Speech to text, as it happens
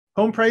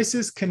Home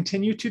prices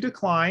continue to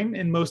decline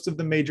in most of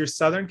the major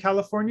Southern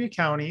California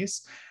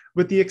counties,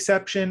 with the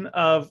exception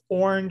of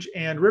Orange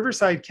and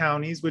Riverside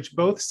counties, which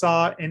both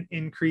saw an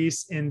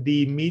increase in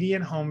the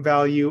median home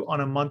value on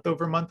a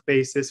month-over-month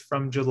basis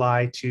from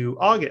July to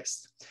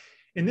August.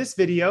 In this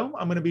video,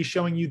 I'm going to be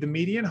showing you the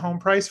median home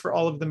price for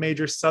all of the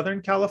major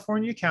Southern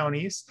California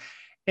counties,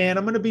 and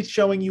I'm going to be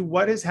showing you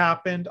what has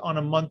happened on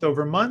a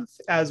month-over-month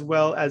as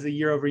well as a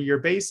year-over-year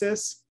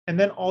basis, and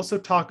then also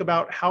talk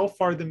about how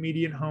far the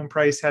median home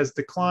price has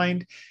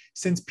declined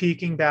since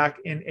peaking back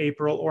in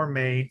April or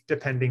May,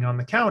 depending on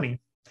the county.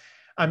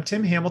 I'm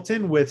Tim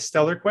Hamilton with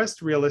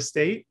StellarQuest Real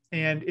Estate,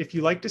 and if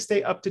you like to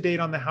stay up to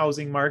date on the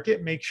housing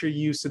market, make sure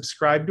you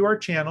subscribe to our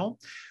channel.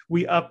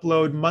 We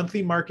upload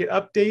monthly market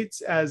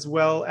updates as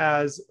well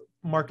as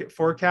market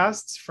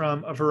forecasts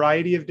from a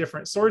variety of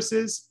different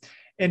sources.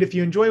 And if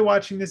you enjoy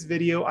watching this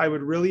video, I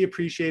would really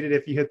appreciate it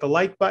if you hit the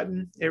like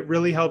button. It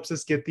really helps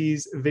us get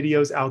these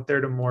videos out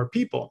there to more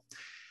people.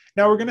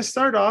 Now, we're going to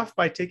start off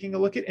by taking a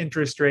look at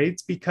interest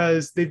rates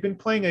because they've been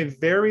playing a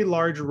very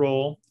large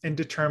role in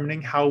determining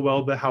how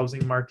well the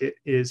housing market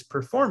is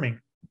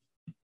performing.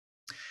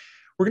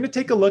 We're going to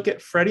take a look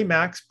at Freddie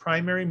Mac's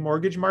primary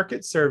mortgage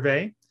market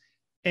survey.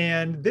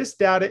 And this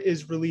data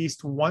is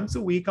released once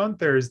a week on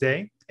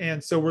Thursday.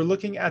 And so we're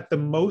looking at the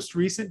most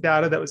recent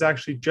data that was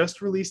actually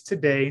just released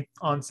today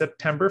on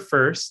September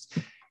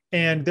 1st.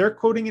 And they're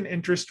quoting an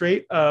interest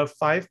rate of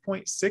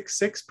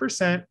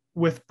 5.66%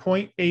 with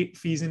 0.8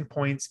 fees and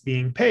points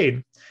being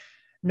paid.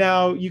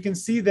 Now, you can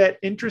see that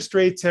interest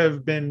rates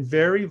have been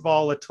very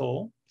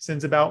volatile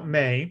since about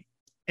May.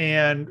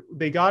 And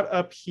they got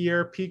up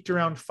here, peaked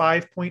around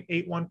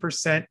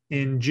 5.81%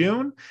 in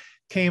June,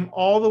 came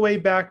all the way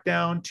back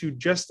down to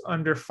just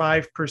under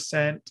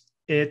 5%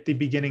 at the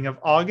beginning of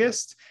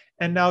August.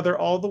 And now they're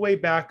all the way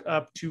back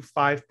up to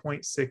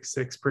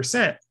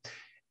 5.66%.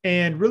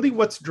 And really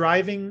what's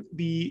driving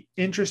the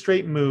interest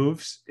rate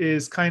moves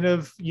is kind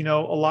of, a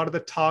lot of the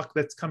talk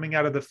that's coming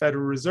out of the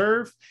Federal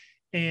Reserve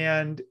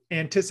and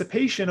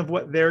anticipation of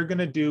what they're going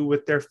to do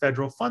with their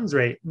federal funds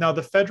rate. Now,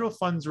 the federal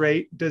funds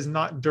rate does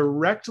not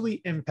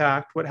directly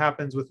impact what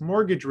happens with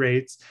mortgage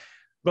rates,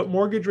 but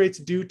mortgage rates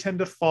do tend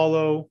to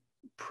follow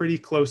pretty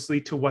closely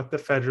to what the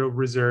Federal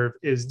Reserve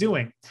is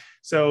doing.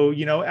 So,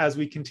 as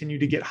we continue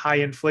to get high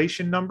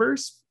inflation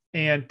numbers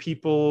and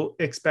people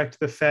expect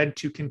the Fed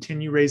to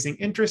continue raising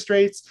interest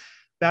rates,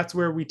 that's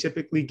where we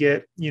typically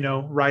get,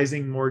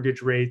 rising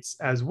mortgage rates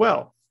as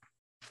well.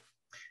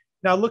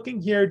 Now, looking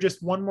here,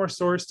 just one more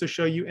source to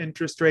show you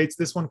interest rates.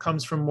 This one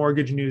comes from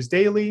Mortgage News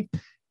Daily.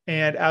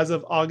 And as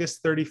of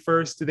August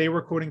 31st, they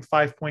were quoting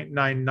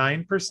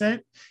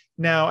 5.99%.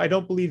 Now, I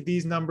don't believe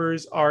these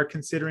numbers are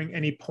considering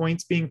any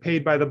points being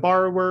paid by the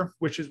borrower,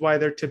 which is why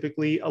they're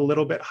typically a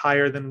little bit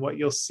higher than what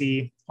you'll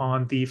see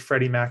on the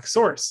Freddie Mac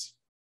source.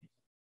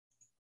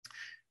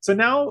 So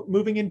now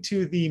moving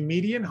into the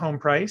median home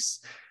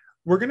price,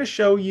 we're going to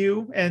show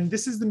you, and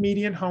this is the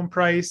median home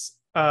price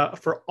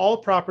for all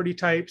property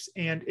types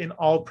and in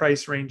all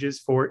price ranges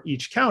for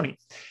each county.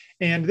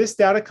 And this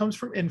data comes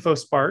from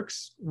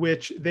InfoSparks,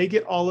 which they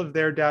get all of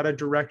their data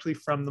directly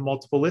from the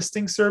multiple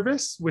listing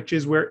service, which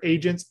is where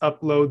agents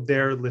upload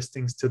their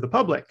listings to the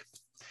public.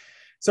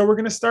 So we're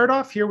going to start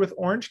off here with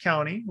Orange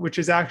County, which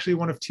is actually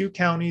one of two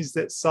counties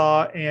that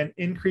saw an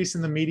increase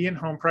in the median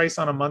home price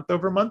on a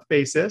month-over-month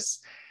basis.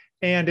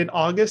 And in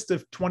August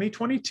of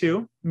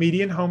 2022,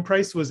 median home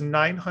price was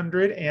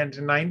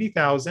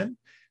 $990,000,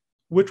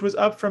 which was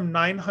up from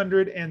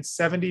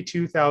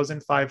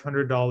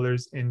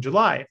 $972,500 in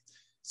July.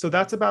 So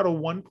that's about a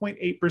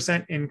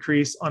 1.8%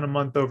 increase on a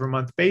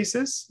month-over-month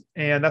basis.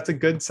 And that's a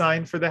good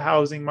sign for the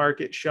housing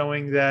market,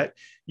 showing that,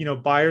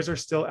 buyers are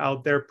still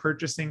out there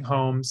purchasing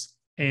homes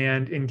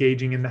and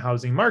engaging in the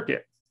housing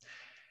market.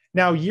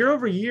 Now, year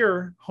over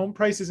year, home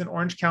prices in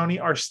Orange County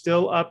are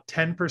still up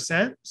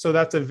 10%. So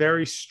that's a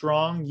very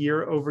strong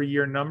year over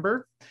year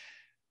number.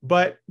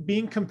 But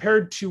being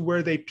compared to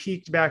where they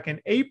peaked back in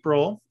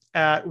April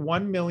at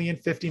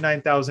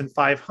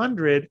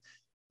 $1,059,500,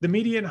 the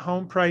median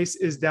home price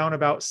is down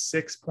about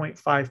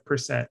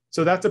 6.5%.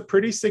 So that's a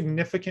pretty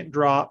significant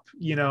drop,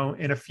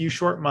 in a few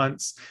short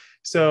months.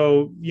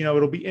 So,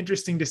 it'll be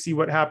interesting to see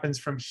what happens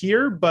from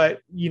here, but,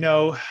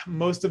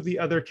 most of the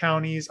other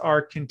counties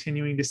are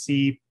continuing to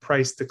see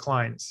price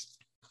declines.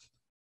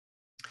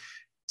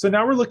 So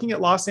now we're looking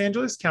at Los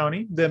Angeles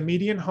County. The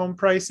median home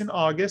price in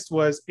August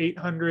was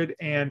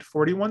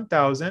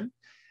 $841,000.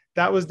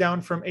 That was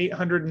down from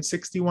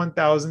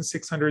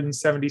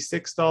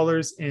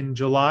 $861,676 in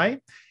July.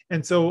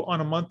 And so on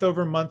a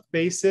month-over-month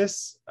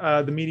basis,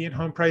 the median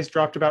home price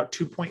dropped about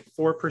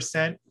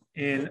 2.4%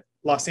 in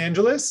Los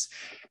Angeles.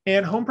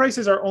 And home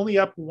prices are only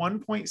up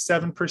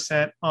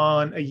 1.7%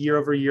 on a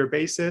year-over-year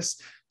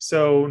basis.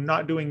 So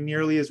not doing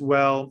nearly as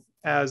well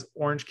as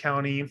Orange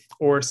County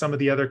or some of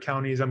the other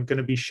counties I'm going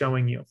to be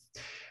showing you.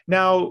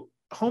 Now,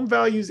 home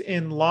values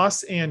in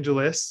Los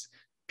Angeles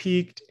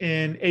peaked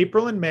in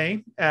April and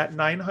May at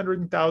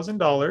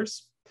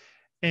 $900,000.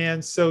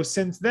 And so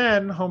since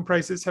then, home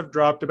prices have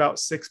dropped about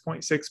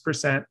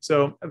 6.6%.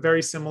 So a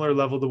very similar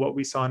level to what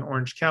we saw in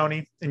Orange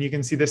County. And you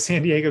can see that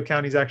San Diego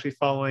County is actually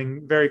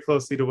following very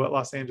closely to what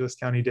Los Angeles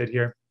County did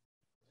here.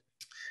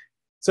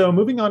 So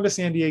moving on to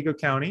San Diego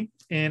County,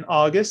 in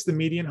August, the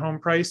median home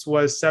price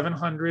was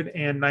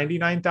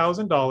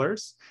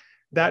 $799,000.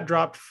 That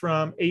dropped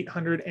from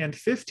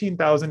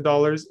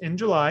 $815,000 in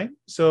July.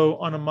 So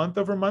on a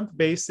month-over-month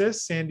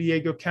basis, San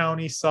Diego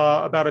County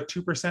saw about a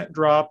 2%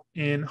 drop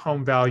in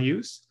home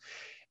values.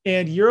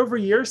 And year over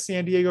year,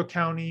 San Diego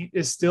County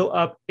is still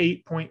up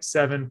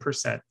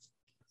 8.7%.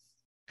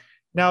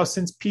 Now,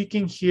 since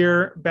peaking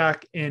here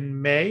back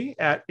in May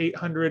at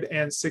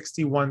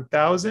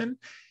 $861,000,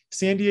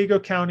 San Diego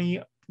County,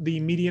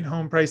 the median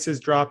home price has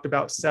dropped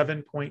about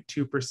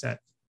 7.2%.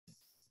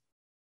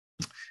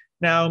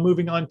 Now,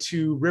 moving on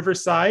to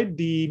Riverside,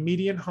 the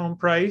median home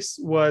price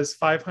was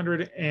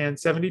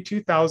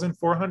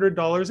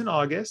 $572,400 in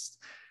August,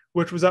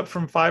 which was up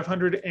from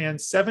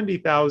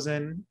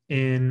 $570,000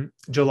 in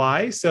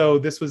July. So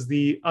this was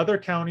the other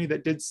county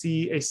that did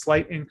see a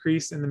slight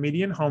increase in the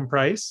median home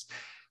price.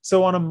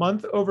 So on a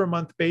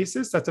month-over-month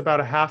basis, that's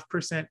about a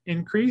 0.5%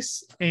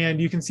 increase.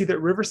 And you can see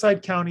that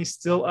Riverside County is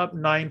still up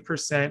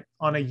 9%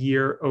 on a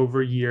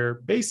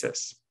year-over-year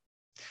basis.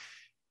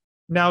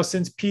 Now,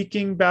 since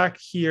peaking back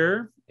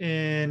here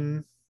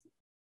in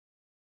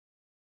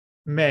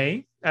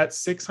May at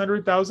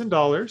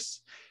 $600,000,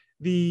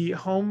 the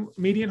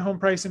median home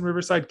price in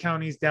Riverside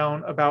County is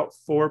down about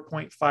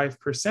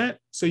 4.5%.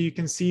 So you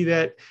can see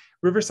that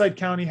Riverside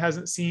County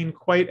hasn't seen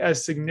quite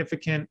as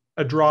significant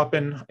a drop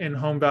in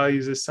home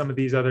values as some of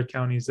these other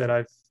counties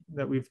that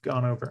we've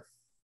gone over.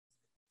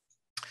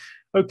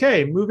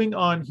 Okay, moving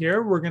on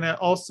here, we're going to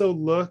also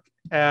look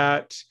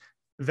at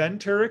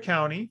Ventura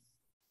County.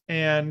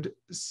 And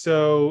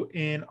so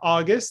in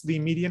August, the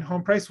median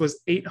home price was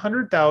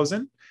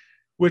 $800,000,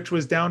 which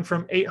was down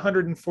from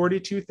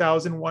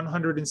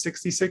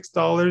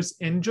 $842,166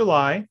 in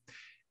July.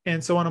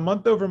 And so on a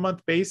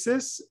month-over-month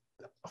basis,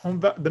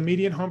 the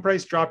median home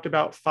price dropped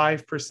about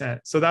 5%.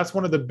 So that's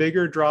one of the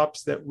bigger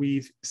drops that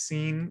we've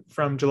seen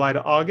from July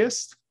to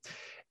August.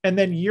 And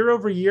then year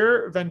over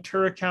year,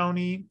 Ventura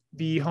County,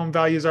 the home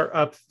values are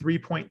up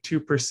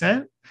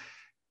 3.2%.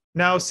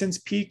 Now, since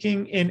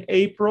peaking in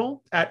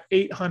April at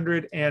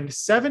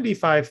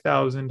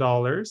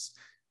 $875,000,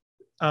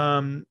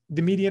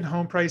 the median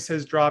home price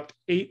has dropped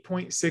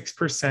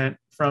 8.6%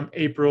 from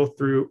April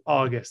through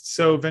August.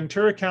 So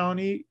Ventura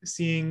County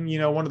seeing,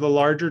 one of the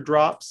larger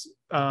drops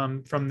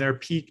from their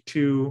peak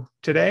to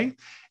today,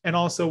 and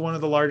also one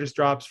of the largest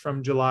drops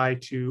from July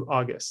to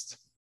August.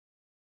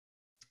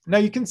 Now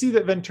you can see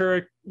that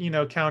Ventura,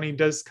 County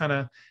does kind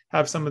of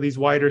have some of these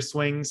wider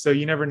swings. So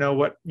you never know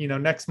what,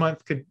 next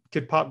month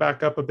could pop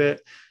back up a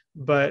bit.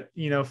 But,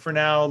 for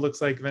now, it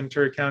looks like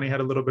Ventura County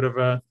had a little bit of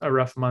a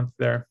rough month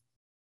there.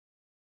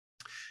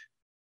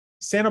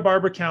 Santa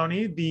Barbara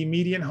County, the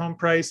median home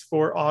price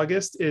for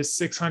August is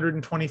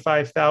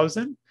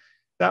 $625,000.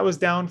 That was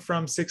down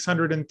from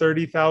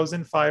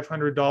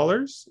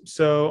 $630,500.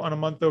 So on a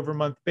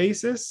month-over-month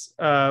basis,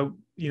 the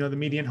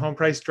median home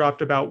price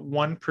dropped about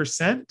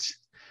 1%.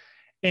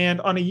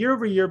 And on a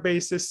year-over-year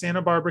basis, Santa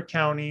Barbara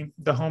County,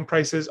 the home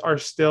prices are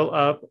still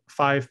up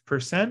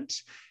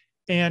 5%.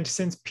 And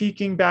since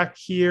peaking back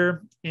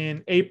here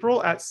in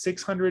April at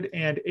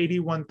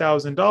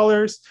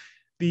 $681,000,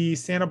 the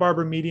Santa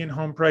Barbara median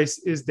home price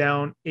is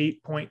down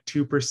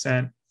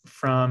 8.2%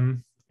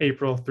 from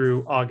April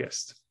through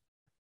August.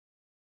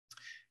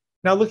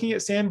 Now looking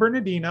at San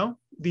Bernardino,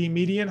 the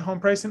median home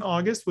price in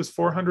August was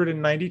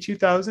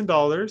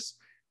 $492,000,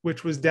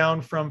 which was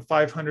down from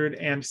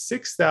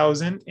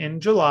 $506,000 in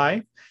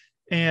July.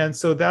 And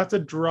so that's a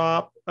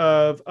drop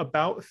of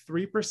about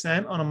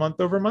 3% on a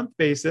month-over-month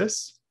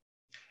basis.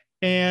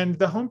 And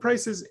the home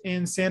prices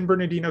in San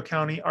Bernardino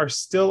County are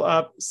still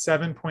up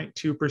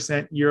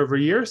 7.2% year over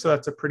year. So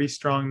that's a pretty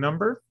strong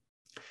number.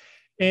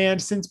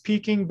 And since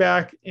peaking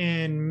back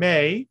in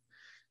May,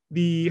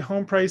 the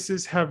home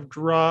prices have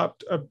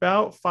dropped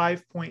about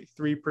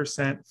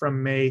 5.3%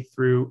 from May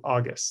through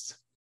August.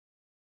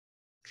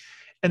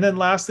 And then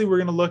lastly, we're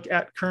going to look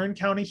at Kern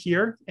County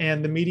here.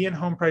 And the median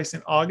home price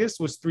in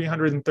August was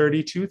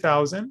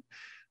 $332,000,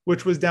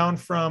 which was down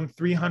from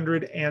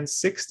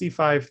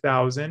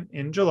 $365,000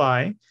 in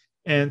July.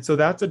 And so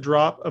that's a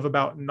drop of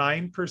about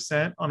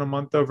 9% on a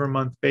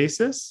month-over-month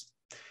basis.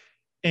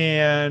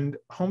 And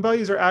home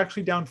values are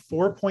actually down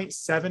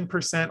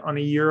 4.7% on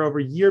a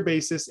year-over-year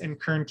basis in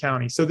Kern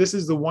County. So this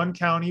is the one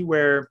county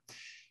where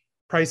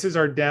prices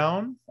are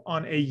down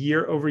on a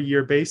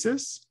year-over-year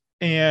basis.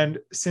 And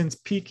since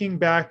peaking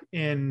back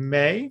in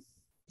May,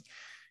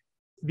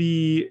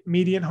 the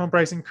median home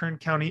price in Kern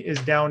County is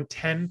down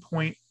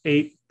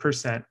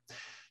 10.8%.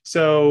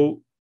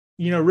 So,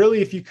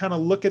 really, if you kind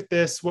of look at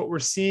this, what we're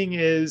seeing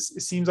is,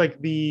 it seems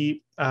like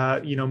the,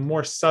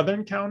 more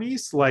southern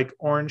counties like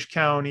Orange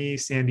County,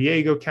 San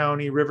Diego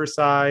County,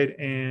 Riverside,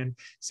 and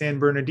San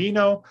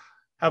Bernardino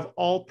have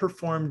all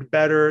performed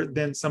better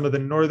than some of the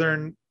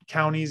northern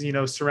counties,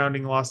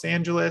 surrounding Los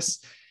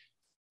Angeles.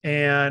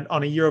 And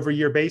on a year over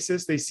year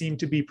basis, they seem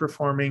to be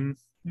performing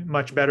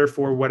much better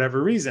for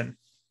whatever reason.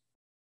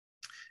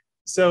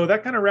 So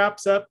that kind of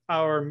wraps up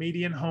our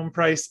median home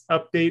price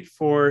update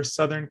for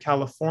Southern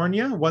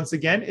California. Once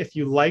again, if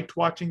you liked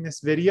watching this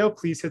video,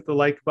 please hit the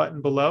like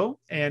button below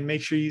and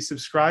make sure you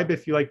subscribe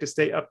if you like to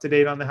stay up to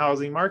date on the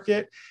housing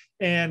market.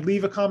 And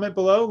leave a comment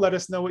below. Let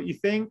us know what you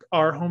think.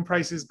 Are home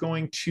prices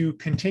going to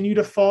continue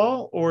to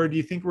fall, or do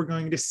you think we're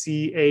going to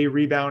see a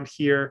rebound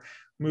here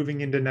moving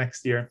into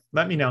next year?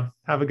 Let me know.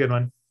 Have a good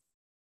one.